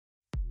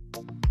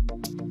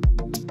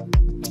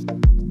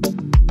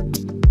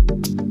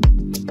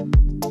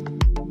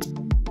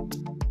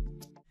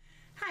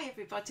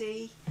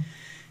everybody.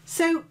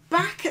 So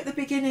back at the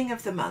beginning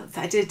of the month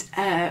I did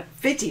a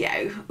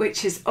video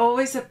which is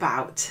always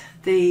about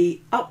the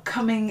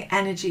upcoming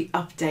energy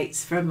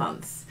updates for a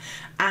month,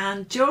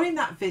 and during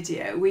that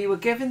video we were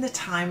given the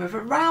time of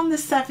around the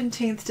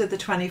 17th to the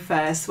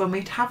 21st when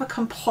we'd have a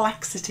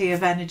complexity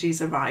of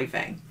energies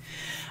arriving.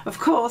 Of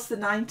course the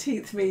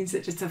 19th means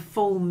that it's a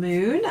full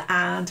moon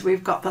and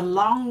we've got the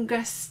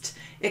longest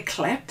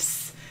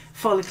eclipse,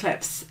 full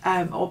eclipse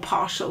or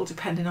partial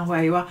depending on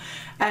where you are,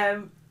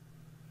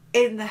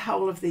 in the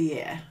whole of the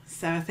year.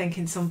 So I think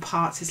in some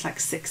parts it's like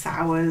 6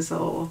 hours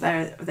or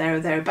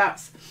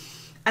thereabouts.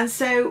 And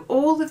so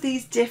all of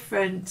these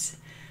different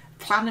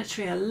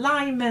planetary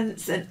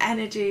alignments and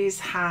energies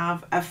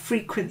have a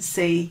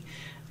frequency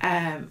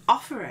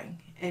offering,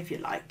 if you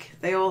like.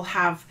 They all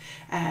have,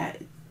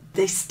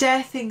 they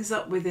stir things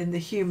up within the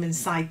human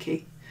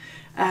psyche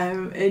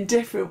in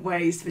different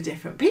ways for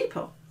different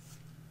people.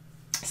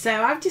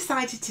 So I've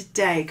decided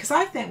today, because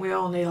I think we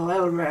all need a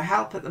little bit of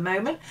help at the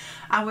moment,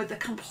 and with the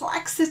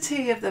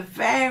complexity of the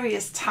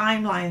various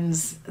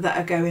timelines that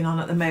are going on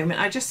at the moment,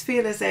 I just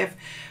feel as if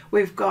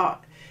we've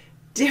got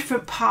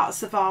different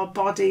parts of our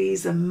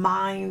bodies and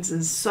minds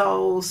and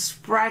souls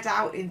spread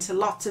out into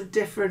lots of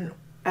different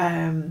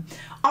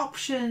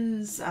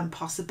options and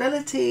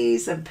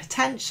possibilities and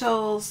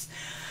potentials.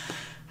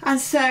 And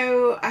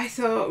so I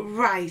thought,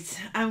 right,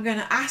 I'm going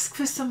to ask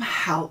for some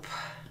help.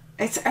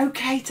 It's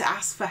okay to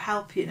ask for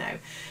help, you know,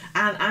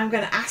 and I'm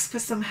going to ask for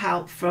some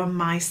help from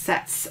my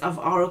sets of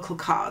oracle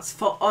cards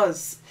for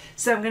us.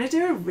 So I'm going to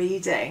do a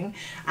reading,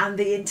 and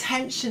the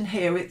intention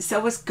here, it's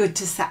always good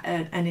to set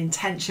an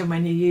intention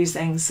when you're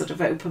using sort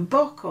of open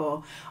book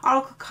or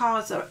oracle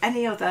cards or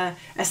any other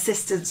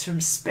assistance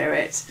from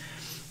spirit.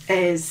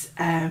 Is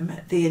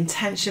the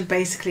intention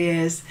basically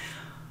is,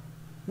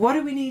 what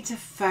do we need to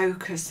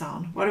focus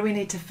on? What do we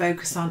need to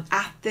focus on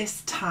at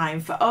this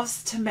time for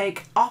us to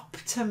make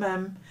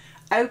optimum,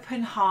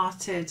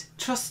 open-hearted,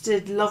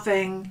 trusted,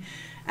 loving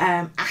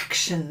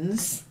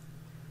actions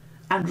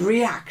and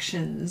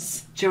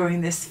reactions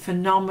during this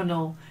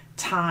phenomenal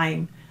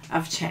time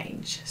of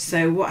change?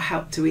 So what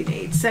help do we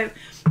need? So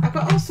I've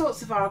got all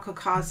sorts of oracle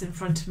cards in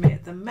front of me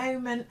at the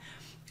moment,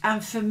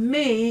 and for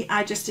me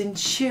I just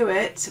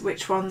intuit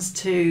which ones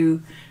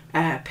to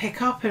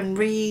pick up and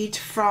read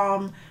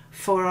from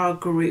for our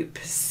group.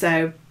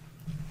 So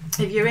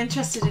if you're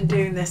interested in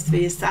doing this for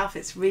yourself,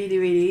 it's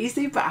really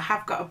easy, but I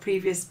have got a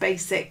previous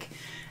basic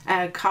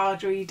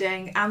card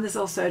reading, and there's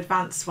also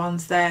advanced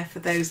ones there for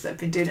those that have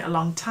been doing it a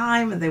long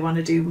time and they want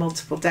to do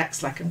multiple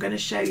decks like I'm going to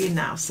show you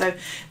now. So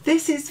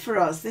this is for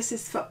us, this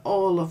is for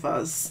all of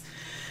us.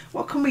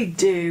 What can we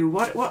do?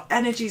 What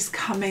energy's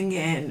coming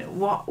in?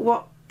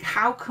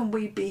 How can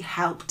we be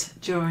helped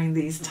during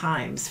these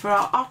times for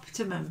our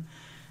optimum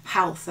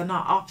health and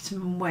our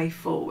optimum way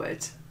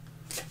forward?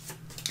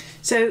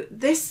 So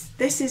this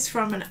is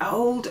from an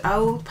old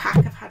pack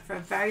I've had for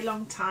a very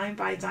long time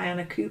by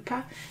Diana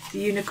Cooper, the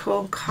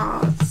Unicorn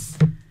cards.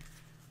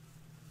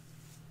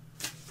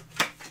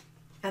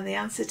 And the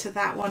answer to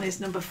that one is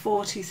number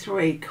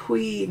 43,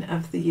 Queen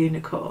of the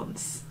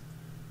Unicorns.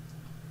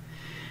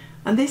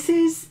 And this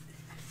is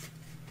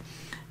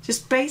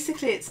just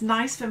basically, it's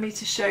nice for me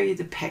to show you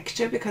the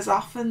picture because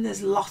often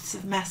there's lots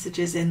of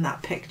messages in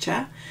that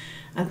picture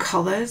and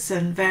colours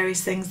and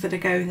various things that are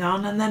going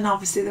on, and then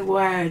obviously the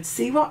words.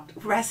 See what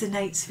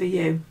resonates for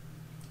you.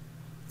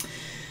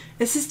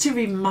 This is to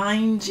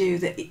remind you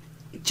that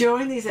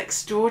during these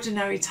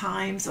extraordinary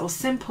times or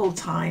simple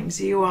times,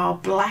 you are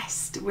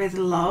blessed with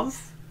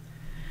love,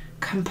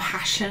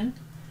 compassion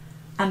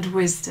and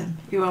wisdom.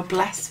 You are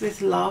blessed with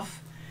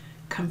love,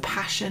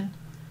 compassion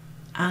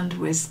and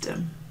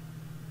wisdom.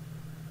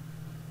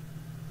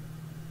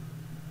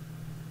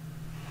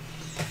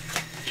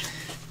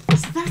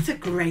 That's a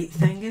great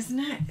thing, isn't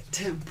it?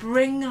 To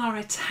bring our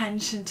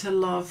attention to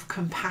love,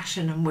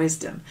 compassion and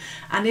wisdom.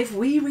 And if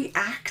we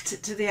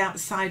react to the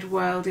outside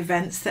world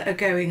events that are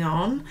going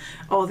on,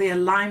 or the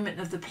alignment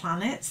of the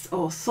planets,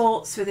 or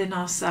thoughts within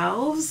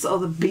ourselves, or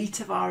the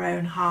beat of our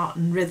own heart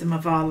and rhythm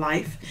of our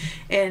life,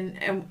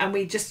 and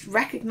we just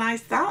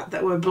recognize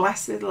that we're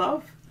blessed with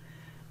love,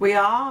 we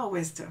are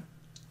wisdom,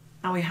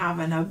 and we have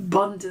an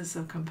abundance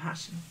of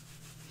compassion.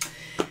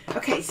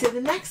 Okay, so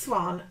the next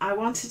one I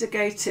wanted to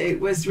go to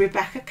was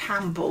Rebecca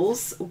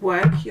Campbell's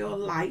Work Your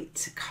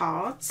Light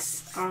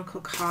cards,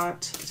 oracle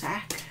card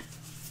deck.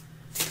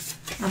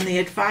 And the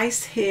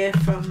advice here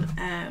from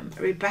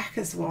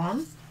Rebecca's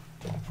one.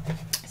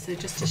 So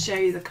just to show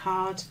you the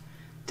card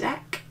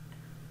deck.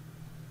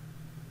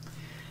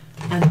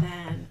 And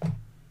then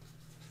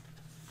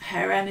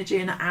her energy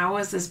and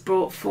ours has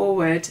brought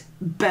forward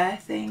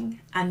birthing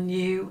a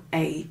new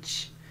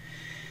age.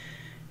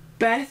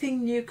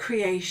 Birthing new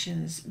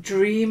creations,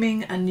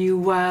 dreaming a new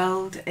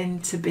world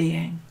into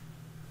being.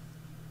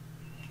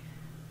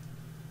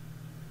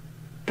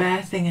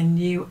 Birthing a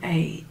new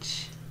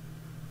age.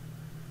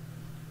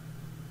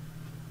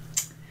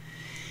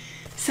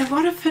 So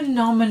what a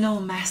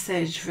phenomenal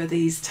message for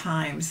these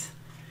times.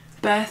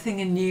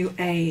 Birthing a new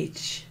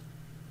age.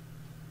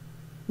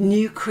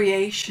 New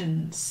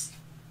creations.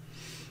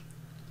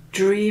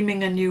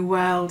 dreaming a new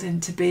world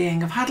into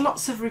being. I've had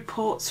lots of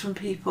reports from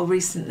people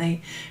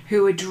recently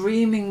who are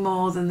dreaming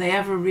more than they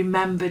ever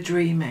remember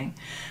dreaming,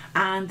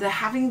 and they're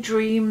having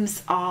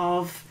dreams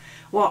of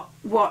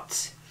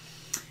what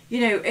you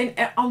know,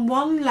 on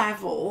one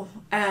level,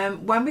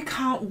 when we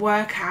can't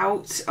work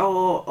out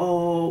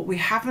or we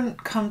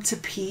haven't come to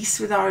peace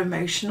with our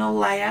emotional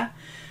layer,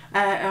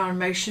 our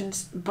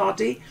emotions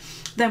body,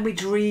 then we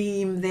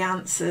dream the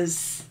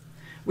answers.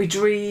 We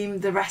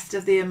dream the rest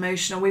of the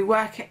emotional. We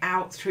work it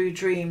out through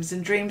dreams,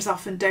 and dreams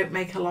often don't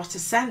make a lot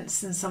of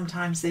sense, and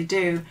sometimes they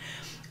do.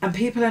 And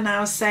people are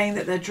now saying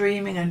that they're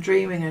dreaming and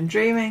dreaming and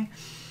dreaming.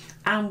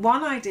 And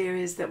one idea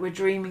is that we're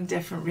dreaming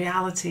different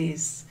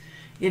realities.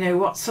 You know,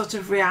 what sort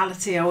of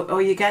reality,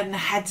 or you're getting a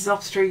heads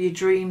up through your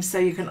dreams so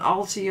you can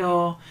alter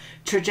your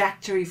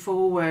trajectory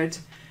forward,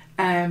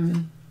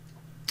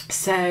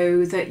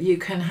 so that you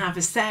can have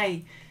a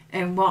say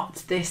in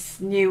what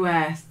this new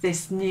earth,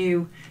 this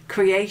new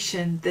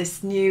creation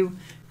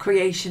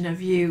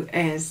of you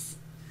is.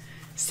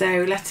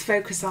 So let's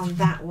focus on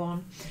that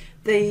one.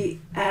 There's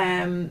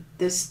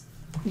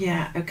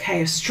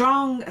a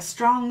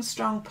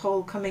strong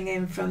pull coming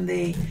in from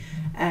the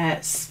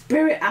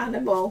spirit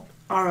animal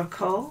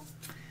oracle.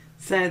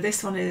 So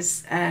this one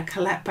is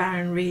Colette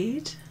Baron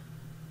Reid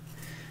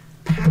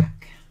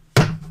pack.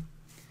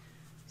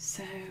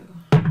 So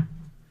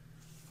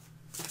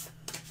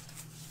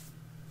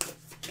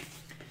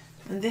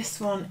and this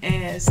one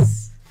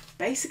is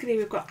basically,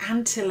 we've got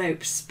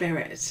antelope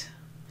spirit.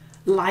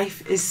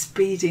 Life is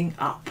speeding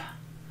up.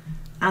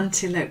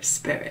 Antelope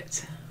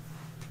spirit.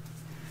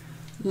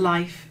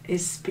 Life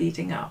is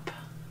speeding up.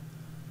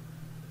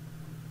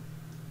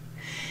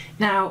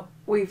 Now,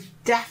 we've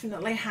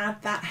definitely had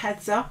that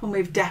heads up, and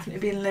we've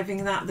definitely been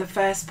living that the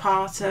first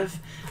part of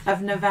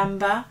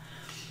November.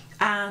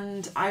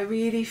 And I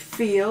really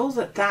feel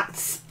that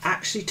that's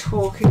actually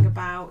talking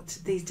about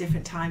these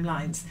different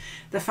timelines.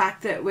 The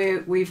fact that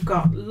we've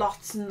got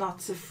lots and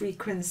lots of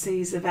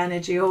frequencies of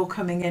energy all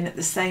coming in at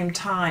the same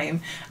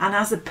time, and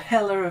as a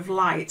pillar of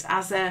light,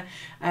 as an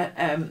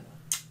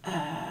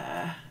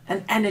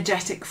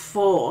energetic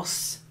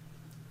force,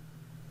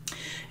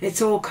 it's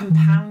all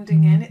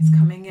compounding in, it's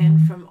coming in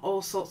from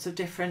all sorts of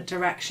different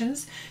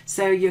directions.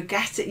 So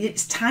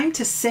it's time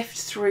to sift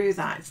through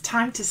that. It's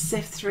time to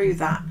sift through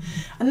that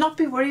and not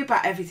be worried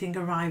about everything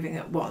arriving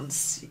at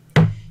once.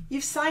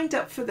 You've signed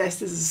up for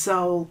this as a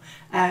soul.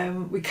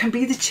 We can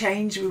be the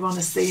change we want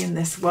to see in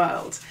this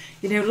world.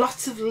 You know,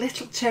 lots of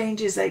little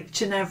changes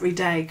each and every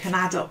day can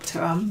add up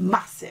to a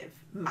massive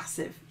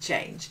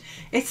change.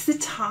 It's the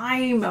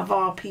time of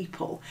our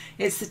people.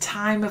 It's the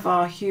time of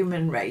our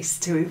human race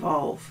to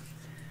evolve.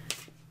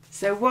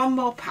 So one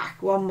more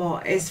pack, one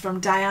more is from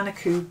Diana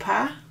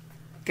Cooper.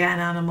 Again,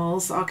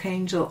 animals,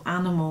 Archangel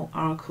Animal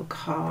Oracle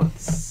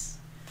cards.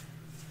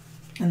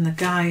 And the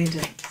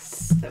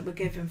guidance that we're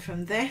given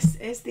from this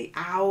is the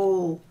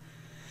owl.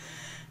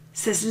 It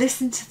says,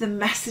 listen to the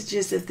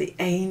messages of the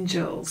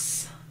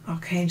angels.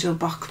 Archangel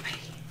Bokpi.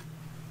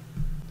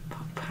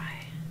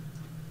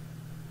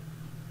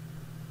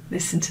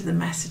 Listen to the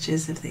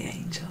messages of the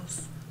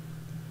angels.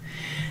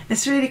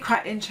 It's really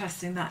quite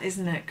interesting, that,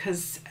 isn't it?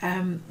 Because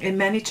in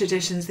many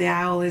traditions, the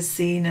owl is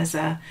seen as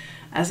a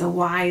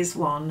wise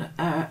one,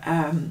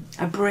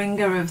 a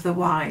bringer of the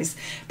wise.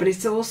 But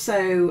it's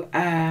also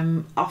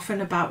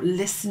often about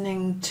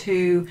listening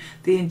to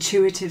the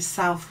intuitive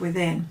self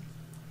within,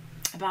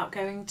 about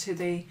going to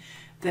the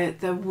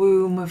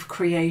womb of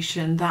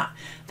creation, that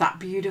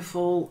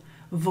beautiful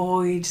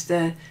void,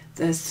 the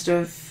sort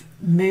of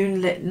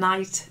moonlit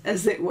night,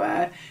 as it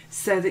were,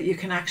 so that you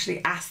can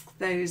actually ask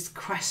those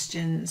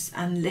questions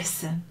and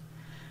listen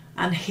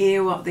and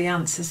hear what the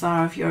answers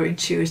are of your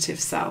intuitive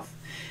self.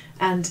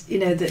 And you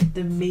know that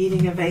the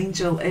meaning of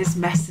angel is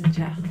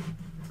messenger,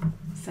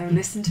 so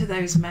listen to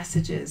those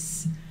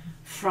messages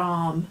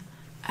from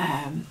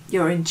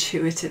your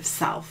intuitive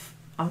self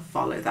and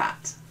follow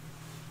that.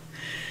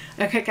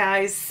 Okay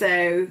guys,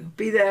 so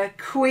be the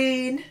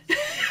queen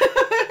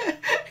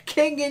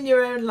king in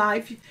your own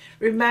life.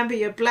 Remember,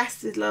 you're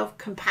blessed with love,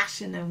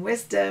 compassion and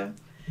wisdom.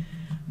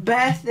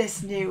 Birth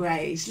this new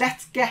age.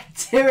 Let's get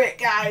to it,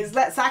 guys.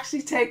 Let's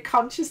actually take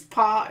conscious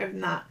part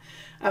in that,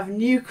 of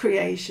new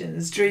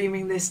creations,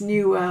 dreaming this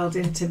new world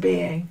into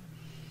being.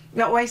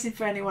 Not waiting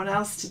for anyone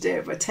else to do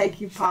it, but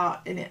taking part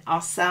in it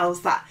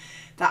ourselves. That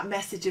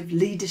message of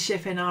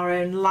leadership in our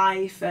own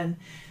life,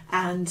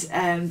 and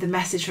the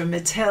message from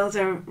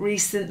Matilda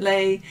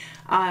recently,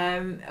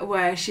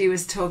 where she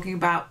was talking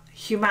about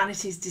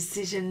humanity's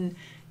decision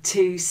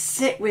to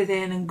sit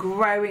within and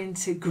grow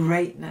into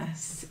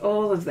greatness.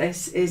 All of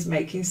this is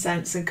making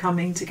sense and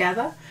coming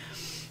together.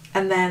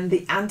 And then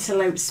the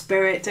antelope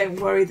spirit, don't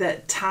worry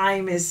that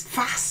time is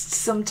fast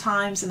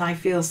sometimes, and I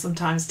feel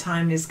sometimes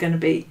time is going to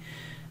be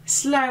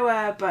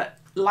slower, but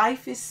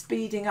life is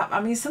speeding up.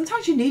 I mean,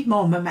 sometimes you need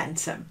more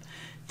momentum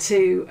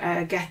to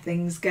get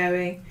things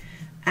going.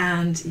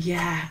 And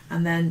yeah,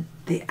 and then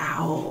the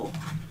owl,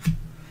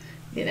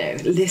 you know,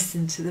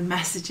 listen to the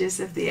messages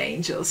of the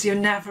angels. You're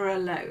never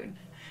alone.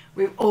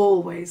 We've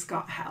always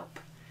got help.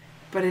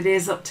 but it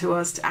is up to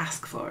us to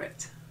ask for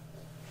it.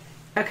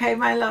 Okay,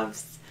 my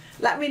loves,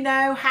 let me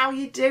know how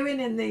you're doing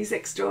in these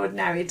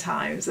extraordinary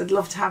times. I'd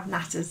love to have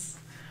natters.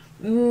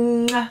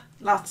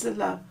 Lots of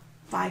love.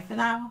 Bye for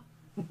now.